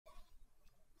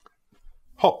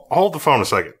Hold the phone a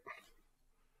second.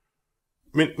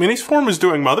 MinisForum is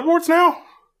doing motherboards now?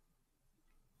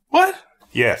 What?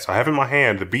 Yes, I have in my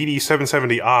hand the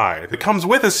BD770i. It comes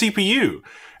with a CPU.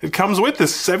 It comes with the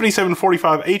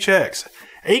 7745HX.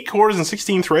 8 cores and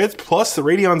 16 threads, plus the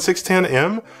Radeon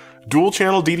 610M,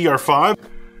 dual-channel DDR5.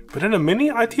 But in a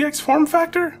mini ITX form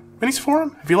factor?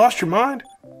 MinisForum? Have you lost your mind?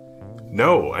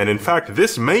 No, and in fact,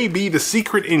 this may be the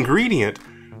secret ingredient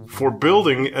for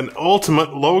building an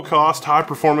ultimate low-cost,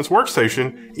 high-performance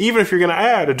workstation, even if you're going to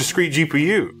add a discrete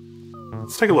GPU.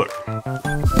 Let's take a look.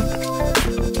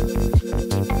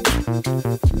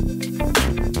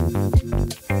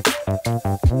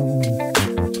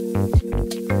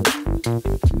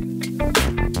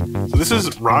 So this is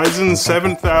Ryzen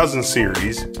 7000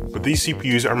 series, but these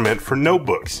CPUs are meant for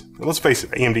notebooks. And let's face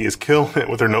it, AMD is killing it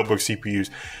with their notebook CPUs.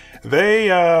 They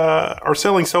are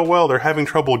selling so well, they're having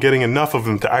trouble getting enough of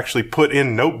them to actually put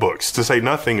in notebooks, to say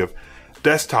nothing of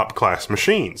desktop class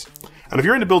machines. And if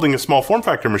you're into building a small form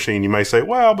factor machine, you may say,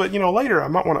 well, but later I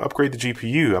might want to upgrade the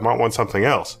GPU. I might want something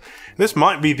else. This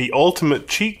might be the ultimate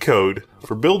cheat code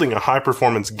for building a high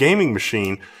performance gaming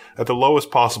machine at the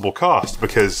lowest possible cost,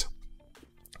 because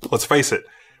let's face it,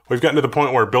 we've gotten to the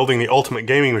point where building the ultimate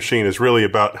gaming machine is really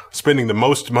about spending the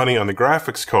most money on the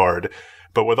graphics card,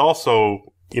 but with also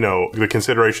the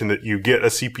consideration that you get a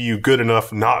CPU good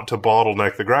enough not to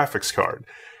bottleneck the graphics card.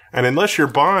 And unless you're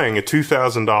buying a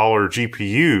 $2,000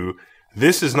 GPU,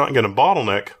 this is not going to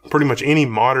bottleneck pretty much any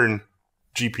modern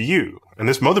GPU. And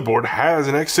this motherboard has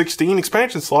an X16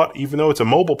 expansion slot, even though it's a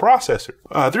mobile processor.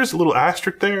 There's a little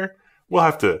asterisk there. We'll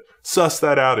have to suss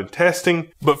that out in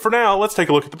testing. But for now, let's take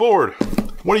a look at the board.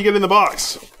 What do you get in the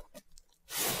box?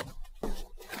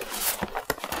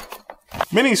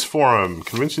 MinisForum,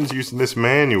 conventions used in this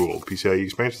manual, PCIe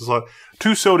expansion slot, 2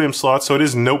 SODIMM slots, so it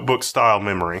is notebook style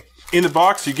memory. In the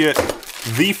box, you get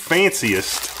the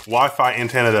fanciest Wi-Fi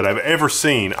antenna that I've ever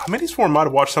seen. MinisForum might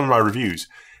have watched some of my reviews.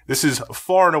 This is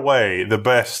far and away the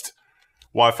best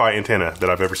Wi-Fi antenna that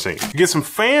I've ever seen. You get some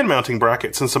fan mounting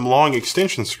brackets and some long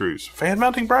extension screws. Fan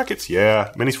mounting brackets?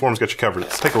 Yeah, MinisForum's got you covered.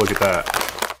 Let's take a look at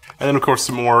that. And then, of course,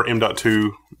 some more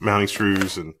M.2 mounting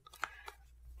screws and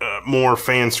more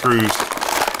fan screws.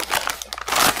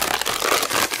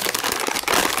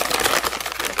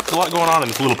 There's a lot going on in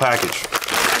this little package.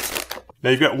 Now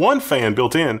you've got one fan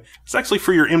built in. It's actually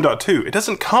for your M.2. It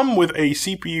doesn't come with a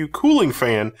CPU cooling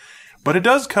fan, but it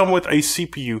does come with a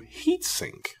CPU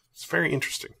heatsink. It's very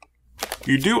interesting.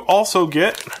 You do also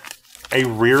get a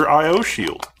rear I.O.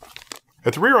 shield.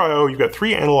 At the rear I.O., you've got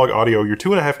 3 analog audio, your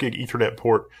 2.5 gig Ethernet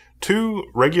port,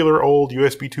 2 regular old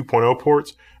USB 2.0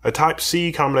 ports, a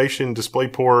Type-C combination display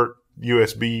port,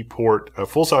 USB port, a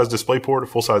full-size display port, a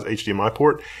full-size HDMI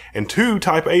port, and 2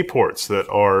 Type-A ports that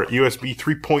are USB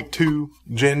 3.2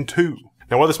 Gen 2.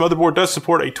 Now, while this motherboard does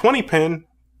support a 20-pin,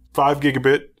 5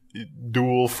 gigabit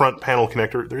dual front panel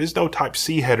connector, there is no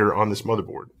Type-C header on this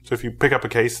motherboard. So if you pick up a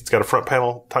case that's got a front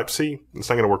panel Type-C, it's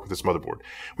not going to work with this motherboard.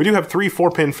 We do have 3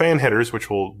 4-pin fan headers, which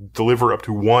will deliver up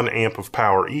to 1 amp of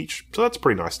power each, so that's a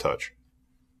pretty nice touch.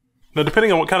 Now,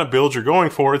 depending on what kind of build you're going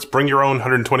for, it's bring your own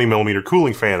 120mm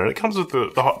cooling fan, and it comes with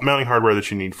the mounting hardware that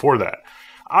you need for that.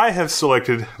 I have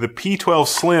selected the P12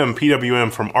 Slim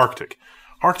PWM from Arctic.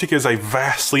 Arctic is a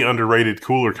vastly underrated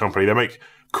cooler company. They make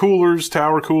coolers,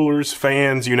 tower coolers,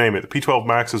 fans, you name it. The P12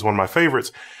 Max is one of my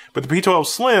favorites, but the P12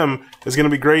 Slim is going to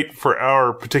be great for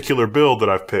our particular build that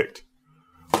I've picked.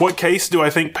 What case do I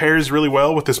think pairs really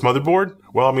well with this motherboard?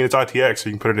 Well, I mean, it's ITX, so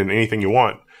you can put it in anything you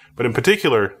want, but in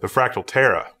particular, the Fractal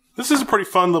Terra. This is a pretty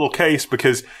fun little case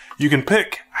because you can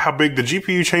pick how big the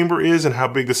GPU chamber is and how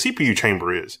big the CPU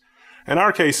chamber is. In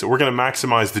our case, we're going to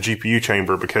maximize the GPU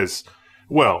chamber because,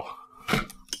 well,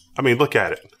 I mean, look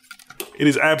at it. It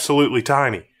is absolutely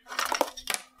tiny.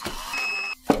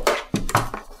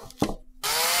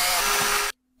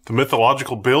 The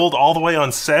mythological build all the way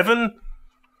on 7?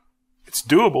 It's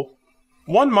doable.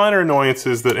 One minor annoyance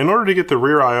is that in order to get the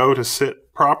rear I.O. to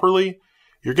sit properly,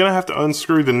 you're going to have to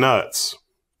unscrew the nuts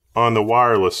on the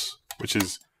wireless, which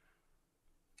is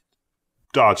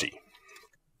dodgy.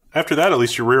 After that, at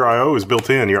least your rear I.O. is built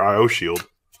in, your I.O. shield.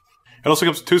 It also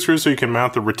comes with 2 screws so you can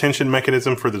mount the retention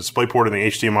mechanism for the DisplayPort and the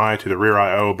HDMI to the rear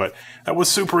I.O., but that was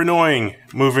super annoying,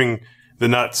 moving the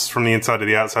nuts from the inside to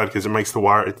the outside because it makes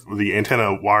the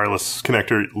antenna wireless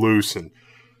connector loose and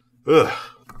ugh.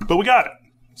 But we got it,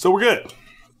 so we're good.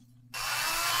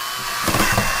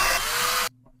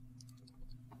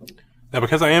 Now,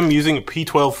 because I am using a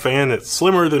P12 fan that's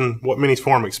slimmer than what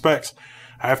MinisForum expects,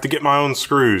 I have to get my own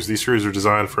screws. These screws are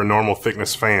designed for a normal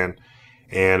thickness fan,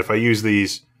 and if I use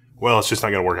these, well, it's just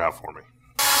not going to work out for me.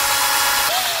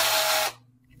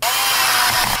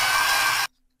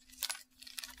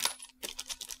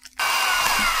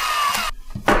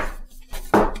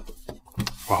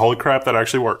 Well, holy crap, that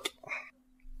actually worked.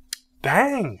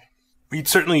 Dang. You'd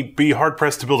certainly be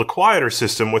hard-pressed to build a quieter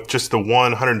system with just the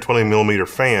 120mm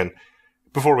fan,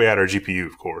 before we add our GPU,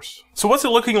 of course. So what's it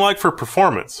looking like for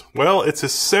performance? Well, it's a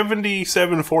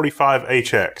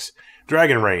 7745HX.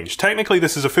 Dragon range. Technically,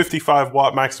 this is a 55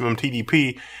 watt maximum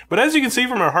TDP, but as you can see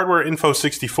from our hardware info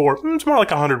 64, it's more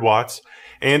like 100 watts.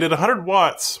 And at 100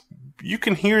 watts, you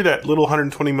can hear that little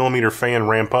 120mm fan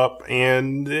ramp up,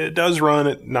 and it does run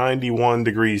at 91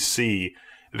 degrees C,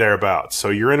 thereabouts. So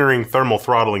you're entering thermal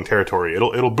throttling territory.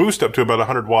 It'll boost up to about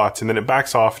 100 watts, and then it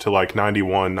backs off to like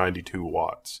 91, 92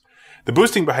 watts. The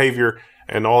boosting behavior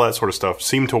and all that sort of stuff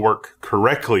seemed to work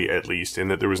correctly, at least, in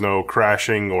that there was no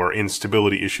crashing or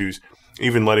instability issues,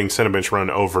 even letting Cinebench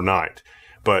run overnight.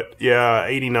 But yeah,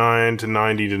 89 to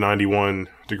 90 to 91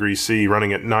 degrees C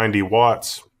running at 90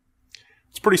 watts,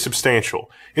 it's pretty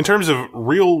substantial. In terms of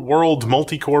real-world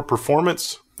multi-core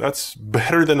performance, that's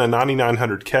better than a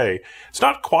 9900K. It's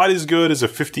not quite as good as a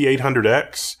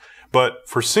 5800X, but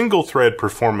for single-thread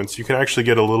performance, you can actually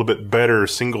get a little bit better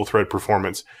single-thread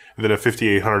performance than a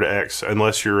 5800X,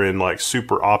 unless you're in like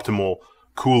super optimal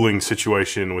cooling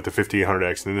situation with the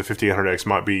 5800X. And then the 5800X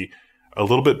might be a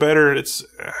little bit better.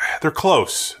 They're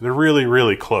close. They're really,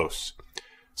 really close.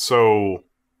 So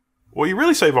what you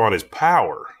really save on is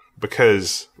power,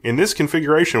 because in this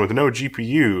configuration with no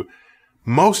GPU,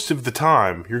 most of the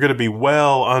time you're going to be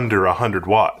well under 100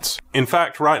 watts. In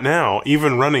fact, right now,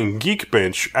 even running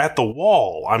Geekbench at the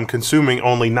wall, I'm consuming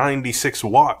only 96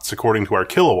 watts according to our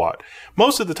kilowatt.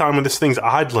 Most of the time when this thing's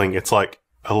idling, it's like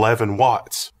 11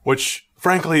 watts, which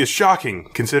frankly is shocking,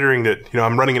 considering that,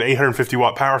 I'm running an 850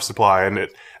 watt power supply, and at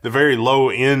the very low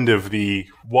end of the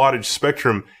wattage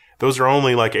spectrum, those are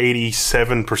only like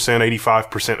 87%,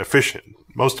 85% efficient.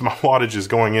 Most of my wattage is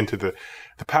going into the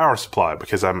power supply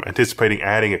because I'm anticipating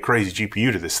adding a crazy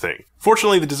GPU to this thing.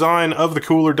 Fortunately, the design of the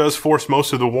cooler does force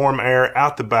most of the warm air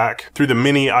out the back through the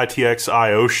mini ITX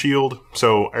IO shield,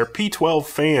 so our P12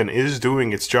 fan is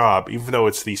doing its job, even though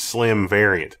it's the slim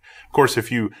variant. Of course,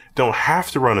 if you don't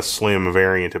have to run a slim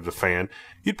variant of the fan,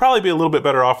 you'd probably be a little bit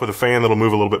better off with a fan that'll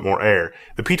move a little bit more air.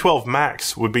 The P12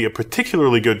 Max would be a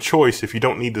particularly good choice if you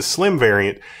don't need the slim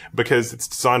variant, because it's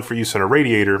designed for use on a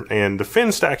radiator, and the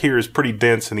fin stack here is pretty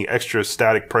dense, and the extra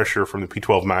static pressure from the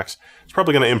P12 Max is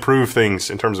probably going to improve things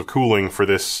in terms of cooling for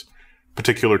this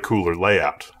particular cooler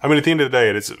layout. I mean, at the end of the day,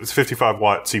 it's 55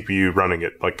 watt CPU running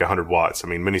at like 100 watts. I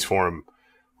mean, MinisForum,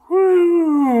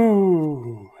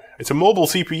 woo! It's a mobile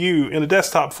CPU in a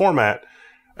desktop format,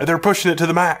 and they're pushing it to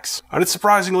the max. And it's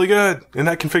surprisingly good in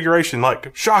that configuration,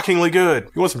 like shockingly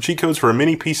good. You want some cheat codes for a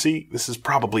mini PC? This is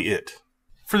probably it.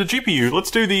 For the GPU,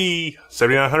 let's do the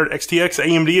 7900 XTX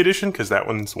AMD edition, because that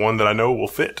one's one that I know will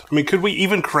fit. I mean, could we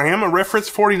even cram a reference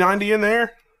 4090 in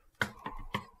there?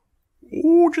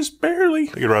 Ooh, just barely.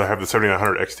 I think I'd rather have the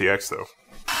 7900 XTX though.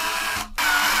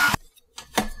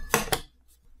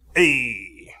 Hey!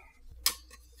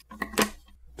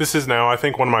 This is now, I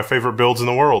think, one of my favorite builds in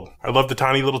the world. I love the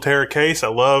tiny little Terra case. I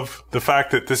love the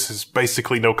fact that this is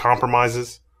basically no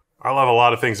compromises. I love a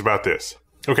lot of things about this.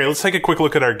 Okay, let's take a quick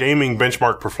look at our gaming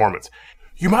benchmark performance.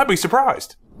 You might be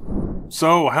surprised.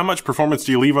 So, how much performance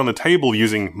do you leave on the table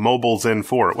using mobile Zen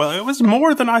 4? Well, it was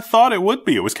more than I thought it would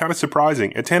be. It was kind of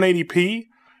surprising. At 1080p,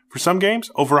 for some games,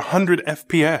 over 100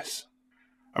 FPS.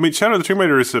 I mean, Shadow of the Tomb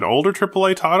Raider is an older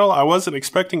AAA title. I wasn't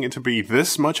expecting it to be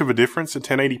this much of a difference at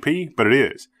 1080p, but it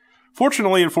is.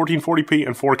 Fortunately, at 1440p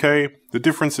and 4K, the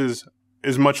difference is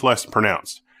much less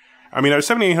pronounced. I mean, our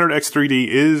 7800X3D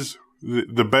is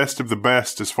the best of the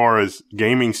best as far as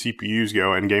gaming CPUs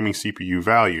go and gaming CPU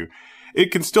value. It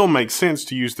can still make sense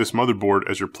to use this motherboard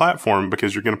as your platform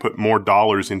because you're going to put more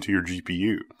dollars into your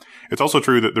GPU. It's also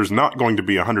true that there's not going to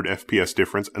be a 100 FPS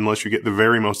difference unless you get the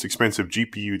very most expensive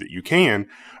GPU that you can,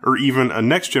 or even a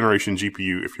next generation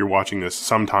GPU if you're watching this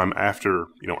sometime after,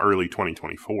 early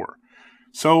 2024.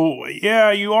 So,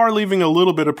 yeah, you are leaving a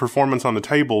little bit of performance on the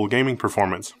table, gaming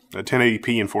performance, at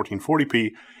 1080p and 1440p,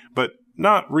 but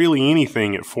not really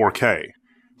anything at 4K.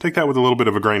 Take that with a little bit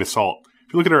of a grain of salt.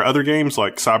 If you look at our other games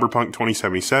like Cyberpunk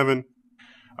 2077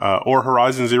 or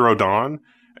Horizon Zero Dawn,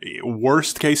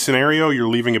 worst case scenario, you're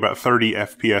leaving about 30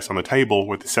 FPS on the table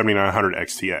with the 7900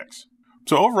 XTX.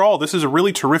 So overall, this is a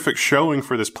really terrific showing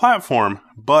for this platform,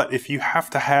 but if you have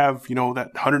to have, that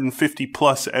 150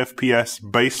 plus FPS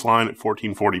baseline at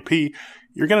 1440p,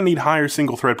 you're going to need higher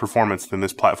single thread performance than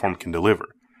this platform can deliver.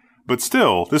 But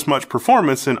still, this much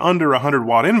performance in under 100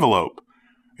 watt envelope,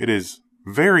 it is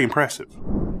very impressive.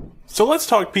 So let's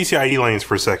talk PCIe lanes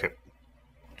for a second.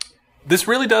 This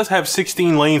really does have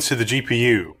 16 lanes to the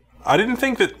GPU. I didn't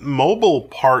think that mobile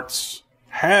parts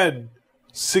had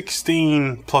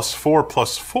 16 plus 4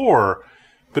 plus 4,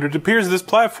 but it appears this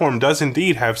platform does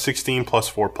indeed have 16 plus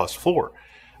 4 plus 4.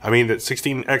 I mean, that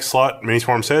 16X slot,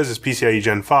 MinisForum says, is PCIe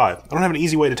Gen 5. I don't have an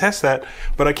easy way to test that,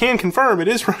 but I can confirm it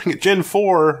is running at Gen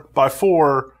 4 by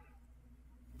 4,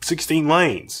 16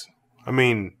 lanes. I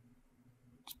mean,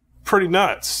 it's pretty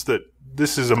nuts that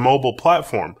this is a mobile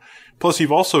platform. Plus,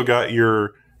 you've also got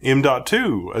your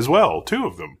M.2 as well, 2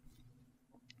 of them.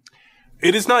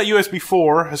 It is not USB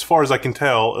 4, as far as I can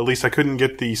tell. At least I couldn't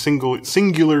get the singular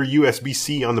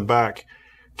USB-C on the back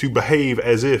to behave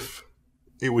as if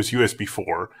it was USB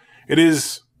 4. It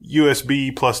is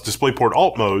USB plus DisplayPort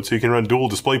alt mode, so you can run dual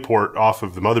DisplayPort off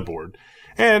of the motherboard.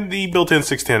 And the built-in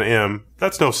 610M,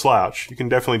 that's no slouch. You can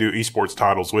definitely do esports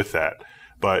titles with that.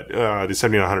 But the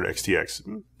 7900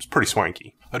 XTX is pretty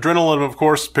swanky. Adrenaline, of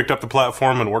course, picked up the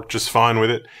platform and worked just fine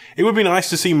with it. It would be nice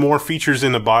to see more features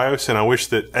in the BIOS, and I wish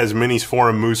that as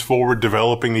MinisForum moves forward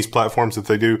developing these platforms, that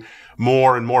they do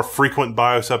more and more frequent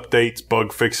BIOS updates,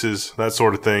 bug fixes, that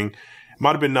sort of thing. It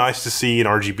might have been nice to see an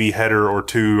RGB header or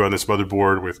 2 on this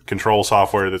motherboard with control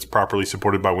software that's properly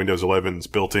supported by Windows 11's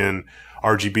built-in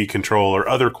RGB control or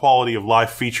other quality of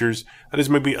life features. That is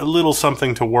maybe a little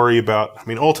something to worry about. I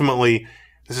mean, ultimately,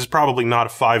 this is probably not a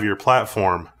 5-year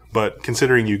platform, but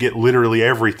considering you get literally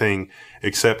everything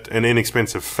except an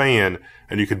inexpensive fan,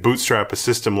 and you could bootstrap a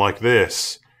system like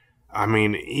this, I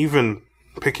mean, even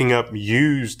picking up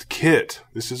used kit,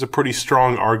 this is a pretty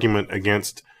strong argument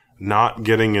against not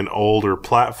getting an older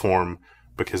platform,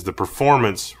 because the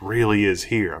performance really is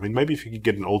here. I mean, maybe if you could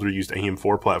get an older used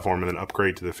AM4 platform and then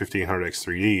upgrade to the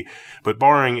 1500X3D, but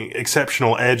barring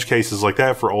exceptional edge cases like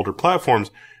that for older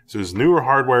platforms, so there's newer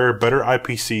hardware, better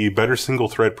IPC, better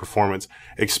single-thread performance,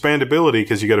 expandability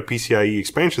because you got a PCIe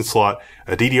expansion slot,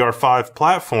 a DDR5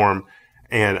 platform,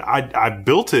 and I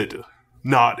built it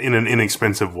not in an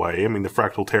inexpensive way. I mean, the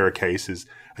Fractal Terra case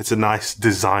it's a nice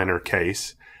designer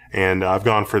case, and I've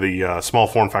gone for the small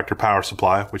form factor power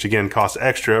supply, which again costs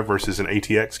extra versus an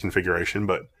ATX configuration,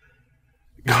 but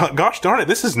gosh darn it,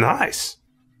 this is nice.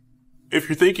 If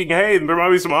you're thinking, hey, there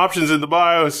might be some options in the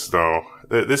BIOS, no.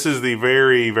 This is the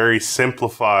very, very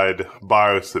simplified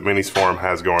BIOS that MinisForum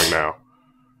has going now.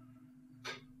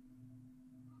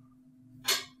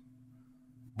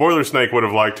 Boiler Snake would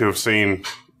have liked to have seen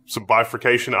some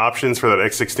bifurcation options for that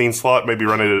X16 slot, maybe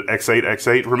run it at X8,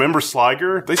 X8. Remember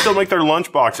Sliger? They still make their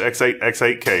lunchbox X8,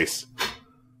 X8 case.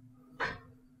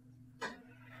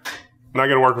 Not going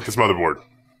to work with this motherboard.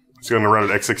 It's going to run at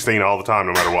X16 all the time,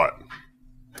 no matter what.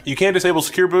 You can disable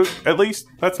secure boot, at least.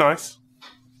 That's nice.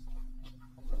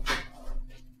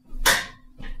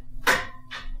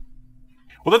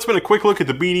 Well, that's been a quick look at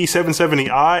the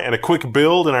BD770i and a quick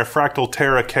build in our Fractal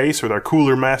Terra case with our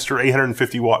Cooler Master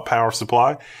 850 watt power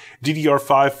supply,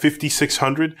 DDR5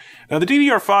 5600. Now, the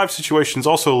DDR5 situation is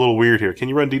also a little weird here. Can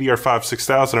you run DDR5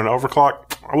 6000 and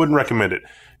overclock? I wouldn't recommend it.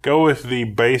 Go with the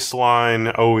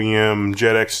baseline OEM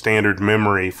JetX standard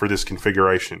memory for this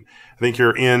configuration. I think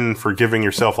you're in for giving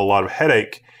yourself a lot of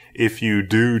headache if you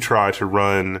do try to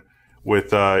run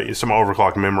with some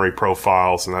overclocked memory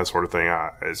profiles and that sort of thing.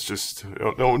 It's just,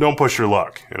 don't push your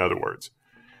luck, in other words.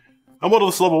 I'm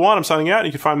Wilderness Level 1. I'm signing out.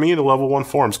 You can find me in the Level 1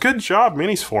 forums. Good job,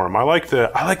 MinisForum. I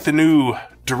like the new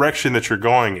direction that you're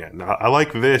going in. I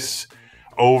like this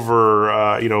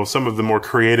over, some of the more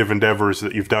creative endeavors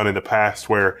that you've done in the past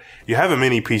where you have a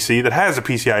mini PC that has a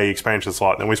PCIe expansion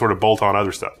slot and then we sort of bolt on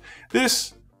other stuff.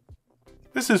 This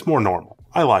is more normal.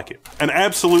 I like it. And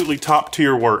absolutely top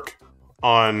tier work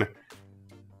on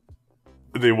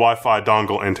the Wi-Fi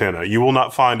dongle antenna. You will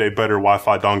not find a better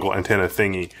Wi-Fi dongle antenna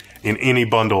thingy in any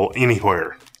bundle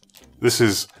anywhere. This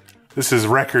is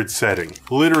record setting.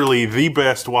 Literally the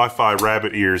best Wi-Fi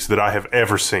rabbit ears that I have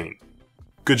ever seen.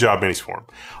 Good job, MinisForum.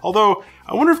 Although,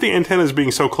 I wonder if the antennas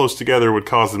being so close together would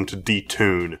cause them to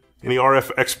detune. Any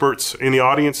RF experts in the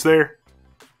audience there?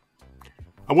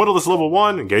 I'm Wendell, this Level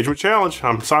 1 Engagement Challenge.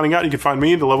 I'm signing out. You can find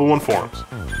me in the Level 1 forums.